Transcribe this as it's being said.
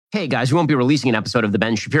Hey guys, we won't be releasing an episode of The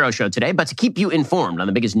Ben Shapiro Show today, but to keep you informed on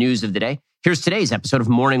the biggest news of the day, here's today's episode of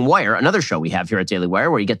Morning Wire, another show we have here at Daily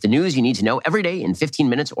Wire where you get the news you need to know every day in 15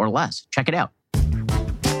 minutes or less. Check it out.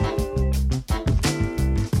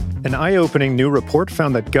 An eye-opening new report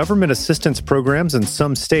found that government assistance programs in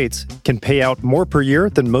some states can pay out more per year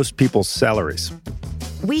than most people's salaries.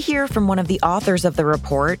 We hear from one of the authors of the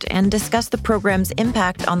report and discuss the program's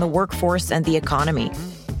impact on the workforce and the economy.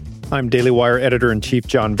 I'm Daily Wire Editor-in-Chief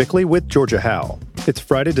John Bickley with Georgia Howe. It's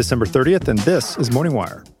Friday, December 30th, and this is Morning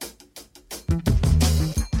Wire.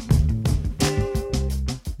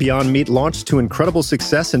 Beyond Meat launched to incredible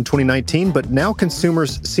success in 2019, but now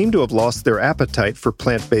consumers seem to have lost their appetite for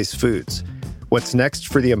plant-based foods. What's next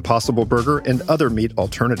for the Impossible Burger and other meat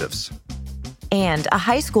alternatives? And a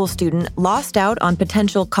high school student lost out on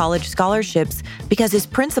potential college scholarships because his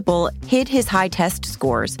principal hid his high test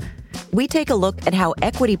scores. We take a look at how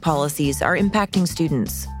equity policies are impacting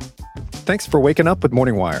students. Thanks for waking up with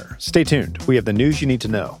Morning Wire. Stay tuned. We have the news you need to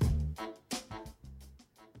know.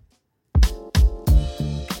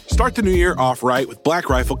 Start the new year off right with Black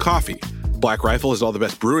Rifle Coffee. Black Rifle has all the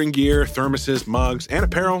best brewing gear, thermoses, mugs, and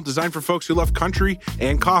apparel designed for folks who love country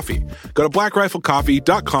and coffee. Go to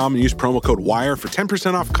blackriflecoffee.com and use promo code WIRE for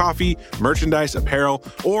 10% off coffee, merchandise, apparel,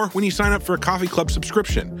 or when you sign up for a coffee club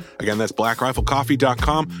subscription. Again, that's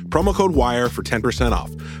blackriflecoffee.com, promo code WIRE for 10% off.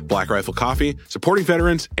 Black Rifle Coffee, supporting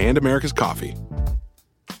veterans and America's coffee.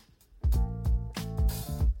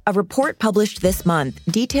 A report published this month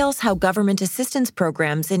details how government assistance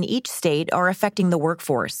programs in each state are affecting the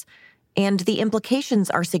workforce, and the implications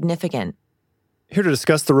are significant. Here to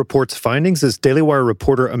discuss the report's findings is Daily Wire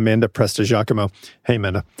reporter Amanda Prestigiacomo. Hey,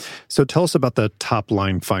 Amanda. So tell us about the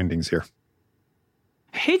top-line findings here.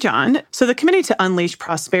 Hey, John. So the Committee to Unleash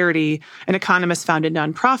Prosperity, an economist-founded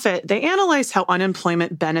nonprofit, they analyzed how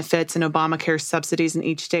unemployment benefits and Obamacare subsidies in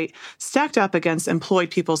each state stacked up against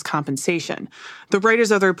employed people's compensation. The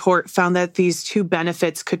writers of the report found that these two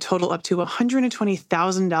benefits could total up to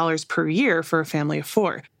 $120,000 per year for a family of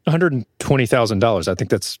four. $120,000. I think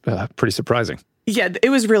that's pretty surprising. Yeah, it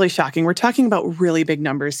was really shocking. We're talking about really big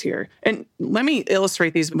numbers here. And let me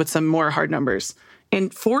illustrate these with some more hard numbers. In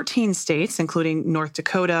 14 states, including North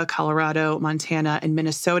Dakota, Colorado, Montana, and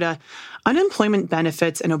Minnesota, unemployment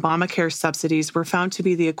benefits and Obamacare subsidies were found to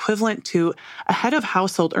be the equivalent to a head of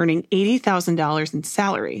household earning $80,000 in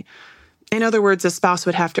salary. In other words, a spouse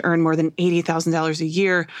would have to earn more than $80,000 a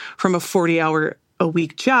year from a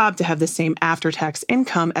 40-hour-a-week job to have the same after-tax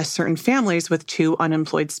income as certain families with two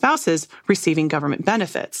unemployed spouses receiving government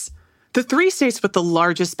benefits. The three states with the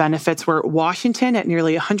largest benefits were Washington at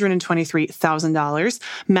nearly $123,000,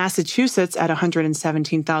 Massachusetts at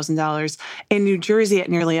 $117,000, and New Jersey at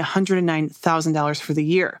nearly $109,000 for the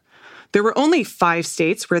year. There were only 5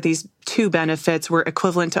 states where these two benefits were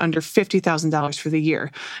equivalent to under $50,000 for the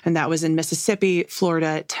year, and that was in Mississippi,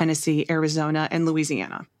 Florida, Tennessee, Arizona, and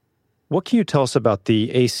Louisiana. What can you tell us about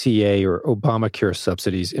the ACA or Obamacare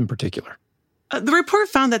subsidies in particular? The report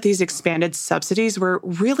found that these expanded subsidies were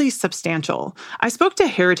really substantial. I spoke to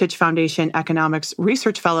Heritage Foundation Economics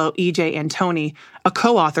Research Fellow E.J. Antoni, a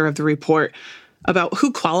co-author of the report, about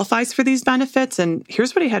who qualifies for these benefits, and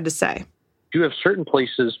here's what he had to say. You have certain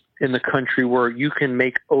places in the country where you can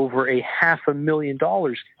make over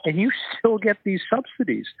 $500,000 and you still get these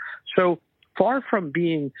subsidies. So far from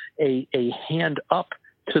being a hand up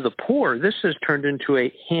to the poor, this has turned into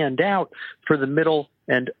a handout for the middle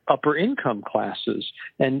and upper income classes.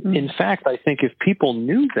 And in fact, I think if people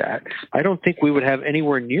knew that, I don't think we would have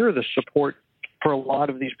anywhere near the support for a lot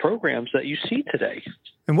of these programs that you see today.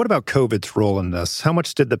 And what about COVID's role in this? How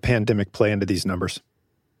much did the pandemic play into these numbers?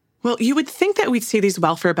 Well, you would think that we'd see these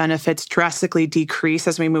welfare benefits drastically decrease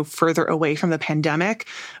as we move further away from the pandemic,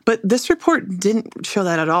 but this report didn't show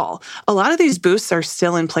that at all. A lot of these boosts are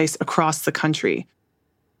still in place across the country.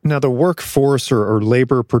 Now, the workforce or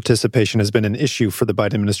labor participation has been an issue for the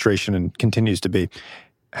Biden administration and continues to be.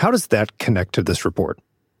 How does that connect to this report?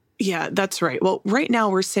 Yeah, that's right. Well, right now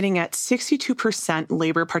we're sitting at 62%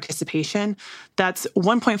 labor participation. That's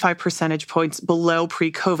 1.5 percentage points below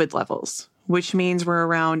pre-COVID levels, which means we're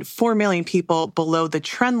around 4 million people below the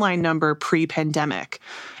trendline number pre-pandemic.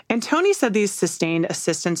 And Tony said these sustained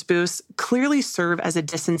assistance boosts clearly serve as a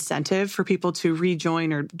disincentive for people to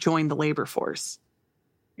rejoin or join the labor force.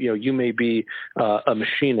 You may be a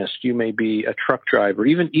machinist, you may be a truck driver,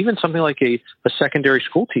 even something like a secondary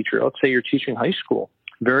school teacher. Let's say you're teaching high school.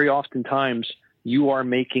 Very oftentimes, you are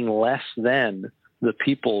making less than the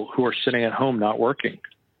people who are sitting at home not working.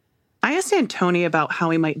 I asked Antoni about how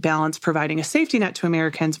he might balance providing a safety net to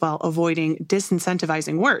Americans while avoiding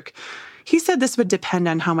disincentivizing work. He said this would depend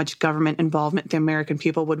on how much government involvement the American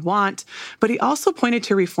people would want, but he also pointed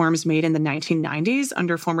to reforms made in the 1990s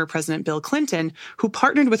under former President Bill Clinton, who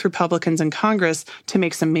partnered with Republicans in Congress to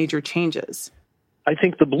make some major changes. I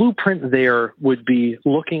think the blueprint there would be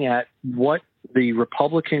looking at what the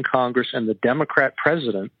Republican Congress and the Democrat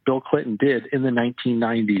president, Bill Clinton, did in the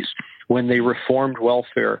 1990s when they reformed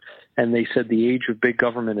welfare. And they said the age of big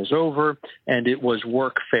government is over, and it was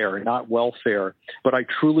workfare, not welfare. But I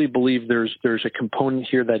truly believe there's a component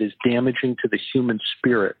here that is damaging to the human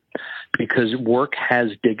spirit, because work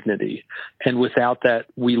has dignity. And without that,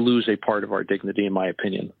 we lose a part of our dignity, in my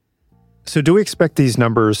opinion. So do we expect these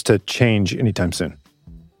numbers to change anytime soon?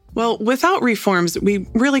 Well, without reforms, we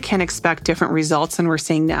really can't expect different results than we're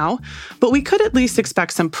seeing now, but we could at least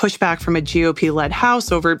expect some pushback from a GOP-led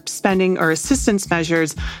House over spending or assistance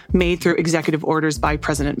measures made through executive orders by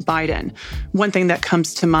President Biden. One thing that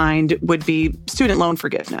comes to mind would be student loan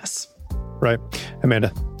forgiveness. Right. Amanda,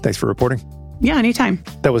 thanks for reporting. Yeah, anytime.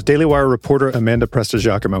 That was Daily Wire reporter Amanda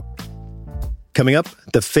Prestigiacomo. Coming up,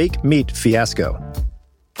 the fake meat fiasco.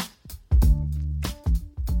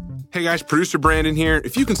 Hey guys, producer Brandon here.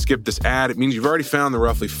 If you can skip this ad, it means you've already found the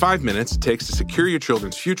roughly 5 minutes it takes to secure your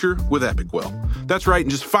children's future with Epic Will. That's right, in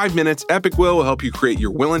just 5 minutes, Epic Will help you create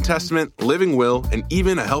your will and testament, living will, and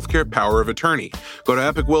even a healthcare power of attorney. Go to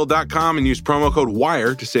epicwill.com and use promo code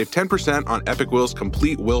WIRE to save 10% on Epic Will's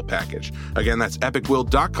complete will package. Again, that's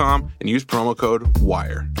epicwill.com and use promo code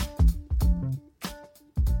WIRE.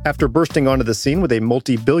 After bursting onto the scene with a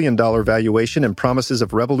multi-billion-dollar valuation and promises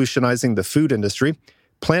of revolutionizing the food industry,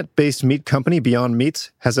 plant-based meat company Beyond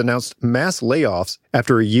Meats has announced mass layoffs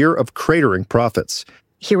after a year of cratering profits.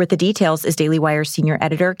 Here with the details is Daily Wire senior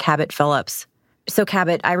editor Cabot Phillips. So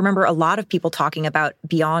Cabot, I remember a lot of people talking about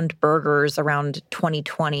Beyond Burgers around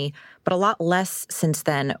 2020, but a lot less since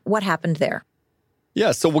then. What happened there?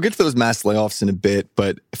 Yeah, so we'll get to those mass layoffs in a bit,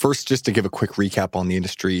 but first, just to give a quick recap on the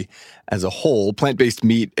industry as a whole, plant-based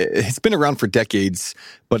meat, it's been around for decades,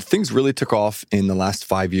 but things really took off in the last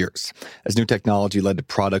 5 years as new technology led to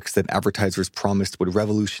products that advertisers promised would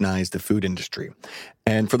revolutionize the food industry.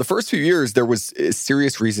 And for the first few years, there was a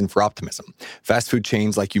serious reason for optimism. Fast food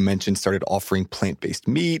chains, like you mentioned, started offering plant-based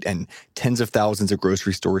meat, and tens of thousands of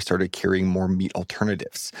grocery stores started carrying more meat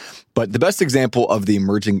alternatives. But the best example of the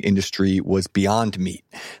emerging industry was Beyond Meat.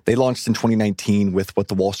 They launched in 2019 with what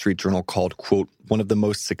the Wall Street Journal called, quote, one of the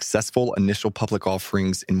most successful initial public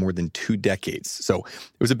offerings in more than 2 decades. So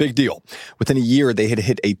it was a big deal. Within a year, they had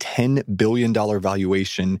hit a $10 billion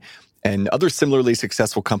valuation, and other similarly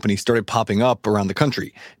successful companies started popping up around the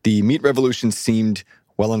country. The meat revolution seemed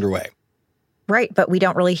well underway. Right, but we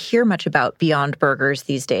don't really hear much about Beyond Burgers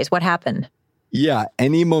these days. What happened? Yeah,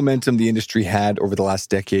 any momentum the industry had over the last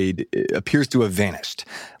decade appears to have vanished.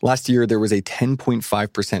 Last year, there was a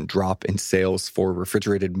 10.5% drop in sales for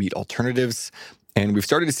refrigerated meat alternatives, and we've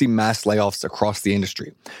started to see mass layoffs across the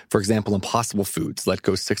industry. For example, Impossible Foods let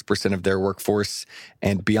go 6% of their workforce,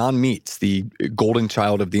 and Beyond Meats, the golden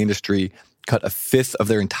child of the industry, cut 1/5 of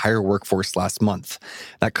their entire workforce last month.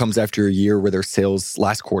 That comes after a year where their sales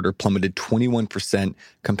last quarter plummeted 21%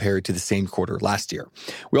 compared to the same quarter last year.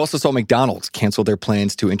 We also saw McDonald's cancel their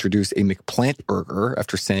plans to introduce a McPlant burger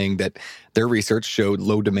after saying that their research showed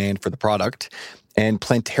low demand for the product. And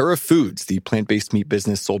Planterra Foods, the plant-based meat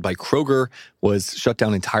business sold by Kroger, was shut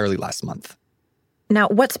down entirely last month. Now,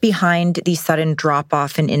 what's behind the sudden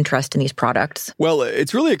drop-off in interest in these products? Well,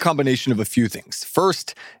 it's really a combination of a few things.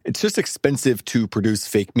 First, it's just expensive to produce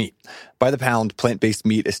fake meat. By the pound, plant-based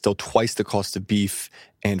meat is still twice the cost of beef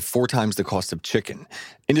and 4 times the cost of chicken.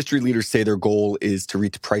 Industry leaders say their goal is to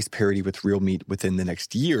reach price parity with real meat within the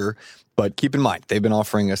next year. But keep in mind, they've been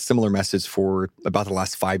offering a similar message for about the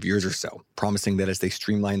last 5 years or so, promising that as they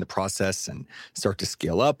streamline the process and start to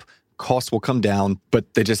scale up, costs will come down,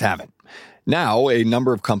 but they just haven't. Now, a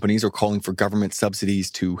number of companies are calling for government subsidies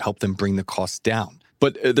to help them bring the costs down.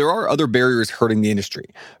 But there are other barriers hurting the industry.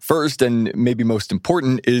 First, and maybe most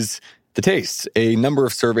important, is the taste. A number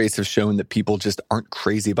of surveys have shown that people just aren't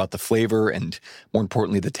crazy about the flavor and, more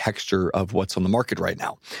importantly, the texture of what's on the market right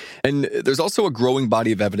now. And there's also a growing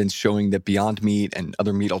body of evidence showing that Beyond Meat and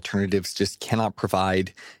other meat alternatives just cannot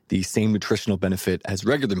provide the same nutritional benefit as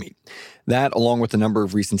regular meat. That, along with a number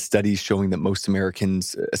of recent studies showing that most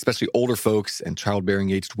Americans, especially older folks and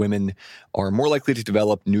childbearing-aged women, are more likely to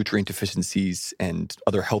develop nutrient deficiencies and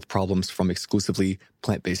other health problems from exclusively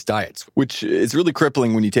plant-based diets, which is really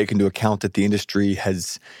crippling when you take into account that the industry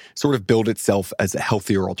has sort of billed itself as a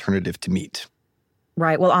healthier alternative to meat.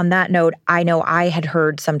 Right. Well, on that note, I know I had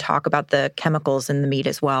heard some talk about the chemicals in the meat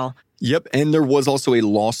as well. Yep, and there was also a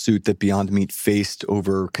lawsuit that Beyond Meat faced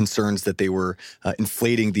over concerns that they were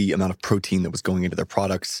inflating the amount of protein that was going into their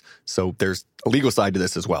products. So there's a legal side to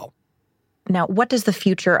this as well. Now, what does the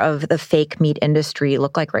future of the fake meat industry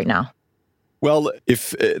look like right now? Well,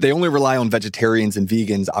 if they only rely on vegetarians and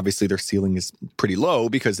vegans, obviously their ceiling is pretty low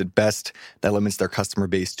because at best that limits their customer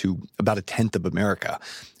base to about a tenth of America.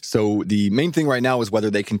 So the main thing right now is whether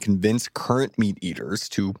they can convince current meat eaters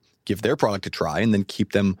to give their product a try and then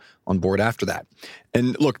keep them on board after that.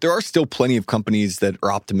 And look, there are still plenty of companies that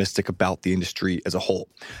are optimistic about the industry as a whole.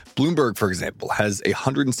 Bloomberg, for example, has a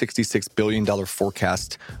 $166 billion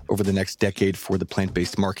forecast over the next decade for the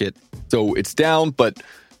plant-based market. So it's down, but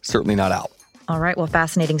certainly not out. All right, well,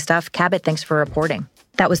 fascinating stuff. Cabot, thanks for reporting.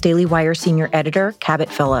 That was Daily Wire senior editor Cabot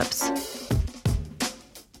Phillips.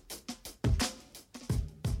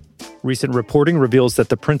 Recent reporting reveals that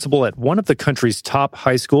the principal at one of the country's top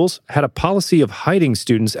high schools had a policy of hiding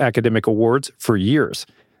students' academic awards for years,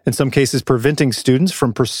 in some cases preventing students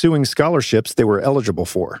from pursuing scholarships they were eligible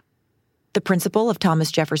for. The principal of Thomas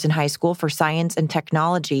Jefferson High School for Science and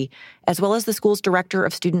Technology, as well as the school's director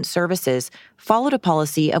of student services, followed a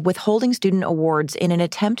policy of withholding student awards in an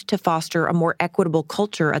attempt to foster a more equitable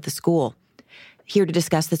culture at the school. Here to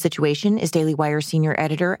discuss the situation is Daily Wire senior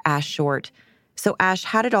editor Ash Short. So, Ash,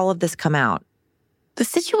 how did all of this come out? The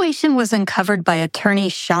situation was uncovered by attorney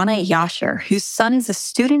Shana Yasher, whose son is a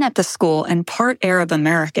student at the school and part Arab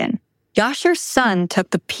American. Yasher's son took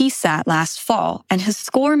the PSAT last fall, and his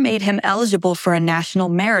score made him eligible for a National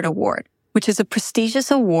Merit Award, which is a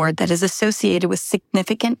prestigious award that is associated with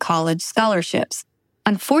significant college scholarships.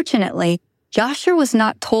 Unfortunately, Yasher was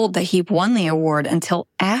not told that he won the award until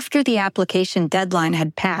after the application deadline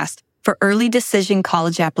had passed for early decision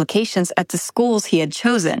college applications at the schools he had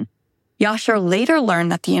chosen. Yasher later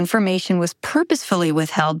learned that the information was purposefully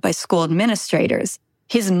withheld by school administrators.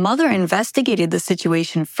 His mother investigated the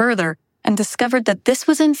situation further and discovered that this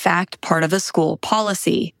was in fact part of a school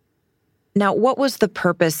policy. Now, what was the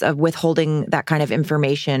purpose of withholding that kind of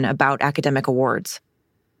information about academic awards?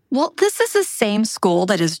 Well, this is the same school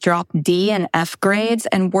that has dropped D and F grades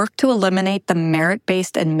and worked to eliminate the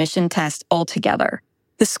merit-based admission test altogether.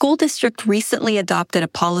 The school district recently adopted a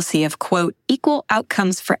policy of, quote, equal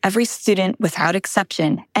outcomes for every student without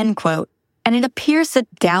exception, end quote. And it appears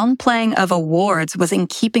that downplaying of awards was in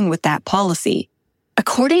keeping with that policy.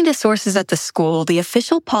 According to sources at the school, the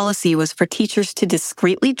official policy was for teachers to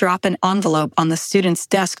discreetly drop an envelope on the student's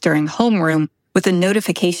desk during homeroom with a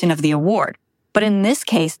notification of the award. But in this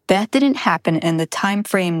case, that didn't happen in the time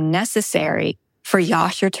frame necessary for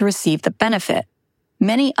Yasher to receive the benefit.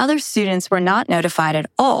 Many other students were not notified at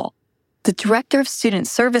all. The director of student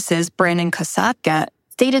services, Brandon Kosatka,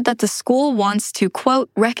 stated that the school wants to, quote,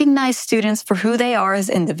 recognize students for who they are as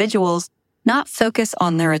individuals, not focus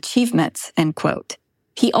on their achievements, end quote.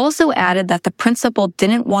 He also added that the principal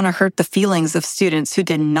didn't want to hurt the feelings of students who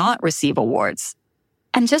did not receive awards.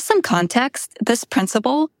 And just some context, this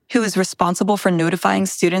principal, who is responsible for notifying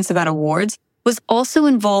students about awards, was also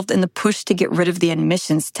involved in the push to get rid of the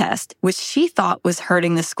admissions test, which she thought was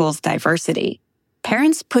hurting the school's diversity.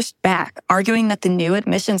 Parents pushed back, arguing that the new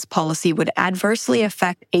admissions policy would adversely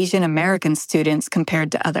affect Asian American students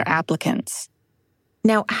compared to other applicants.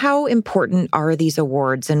 Now, how important are these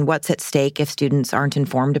awards and what's at stake if students aren't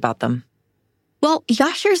informed about them? Well,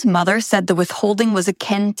 Yasher's mother said the withholding was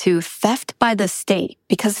akin to theft by the state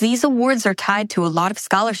because these awards are tied to a lot of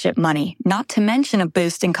scholarship money, not to mention a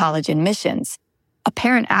boost in college admissions. A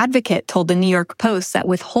parent advocate told the New York Post that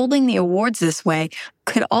withholding the awards this way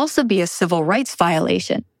could also be a civil rights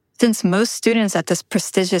violation, since most students at this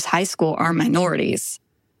prestigious high school are minorities.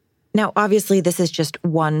 Now, obviously, this is just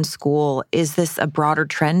one school. Is this a broader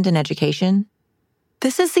trend in education?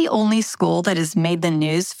 This is the only school that has made the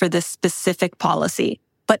news for this specific policy,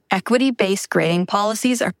 but equity-based grading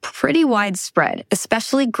policies are pretty widespread,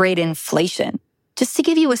 especially grade inflation. Just to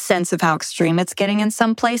give you a sense of how extreme it's getting in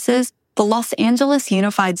some places, the Los Angeles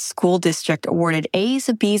Unified School District awarded A's,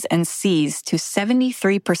 B's, and C's to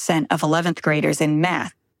 73% of 11th graders in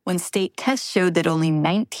math, when state tests showed that only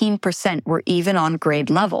 19% were even on grade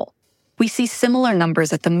level. We see similar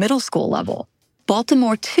numbers at the middle school level.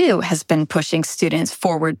 Baltimore, too, has been pushing students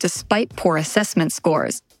forward despite poor assessment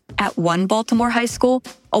scores. At one Baltimore high school,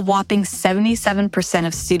 a whopping 77%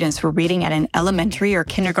 of students were reading at an elementary or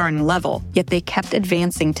kindergarten level, yet they kept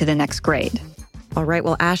advancing to the next grade. All right,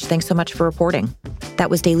 well, Ash, thanks so much for reporting. That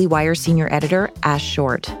was Daily Wire senior editor Ash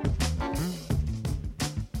Short.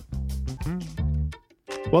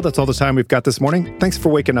 Well, that's all the time we've got this morning. Thanks for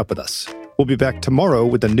waking up with us. We'll be back tomorrow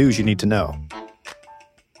with the news you need to know.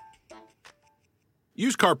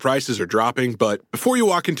 Used car prices are dropping, but before you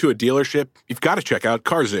walk into a dealership, you've got to check out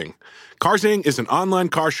CarZing. CarZing is an online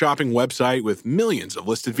car shopping website with millions of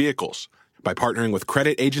listed vehicles. By partnering with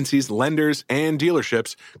credit agencies, lenders, and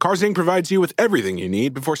dealerships, CarZing provides you with everything you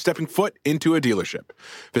need before stepping foot into a dealership.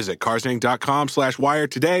 Visit carzing.com/wire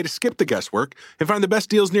today to skip the guesswork and find the best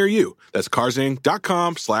deals near you. That's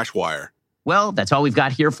carzing.com/wire. Well, that's all we've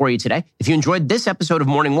got here for you today. If you enjoyed this episode of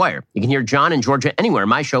Morning Wire, you can hear John and Georgia anywhere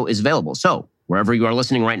my show is available. So wherever you are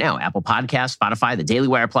listening right now, Apple Podcasts, Spotify, the Daily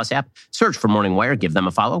Wire Plus app, search for Morning Wire, give them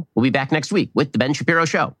a follow. We'll be back next week with The Ben Shapiro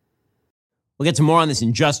Show. We'll get to more on this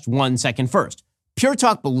in just 1 second. First, Pure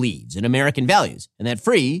Talk believes in American values, and that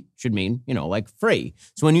free should mean, like free.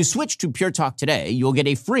 So when you switch to Pure Talk today, you'll get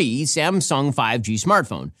a free Samsung 5G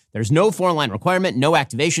smartphone. There's no 4-line requirement, no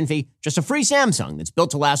activation fee, just a free Samsung that's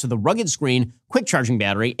built to last with a rugged screen, quick charging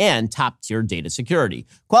battery, and top-tier data security.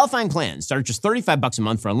 Qualifying plans start at just $35 a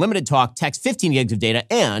month for unlimited talk, text, 15 gigs of data,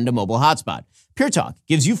 and a mobile hotspot. Pure Talk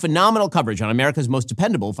gives you phenomenal coverage on America's most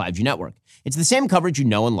dependable 5G network. It's the same coverage you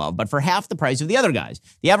know and love, but for half the price of the other guys.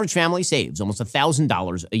 The average family saves almost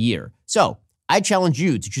 $1,000 a year. So I challenge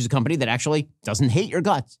you to choose a company that actually doesn't hate your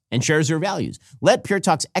guts and shares your values. Let Pure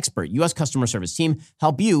Talk's expert U.S. customer service team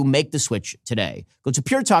help you make the switch today. Go to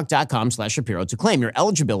puretalk.com/Shapiro to claim your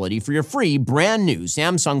eligibility for your free brand new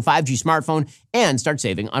Samsung 5G smartphone and start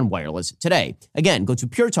saving on wireless today. Again, go to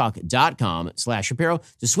puretalk.com/Shapiro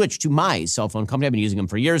to switch to my cell phone company. I've been using them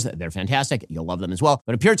for years. They're fantastic. You'll love them as well.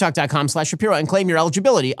 Go to puretalk.com/Shapiro and claim your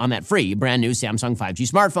eligibility on that free brand new Samsung 5G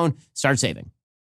smartphone. Start saving.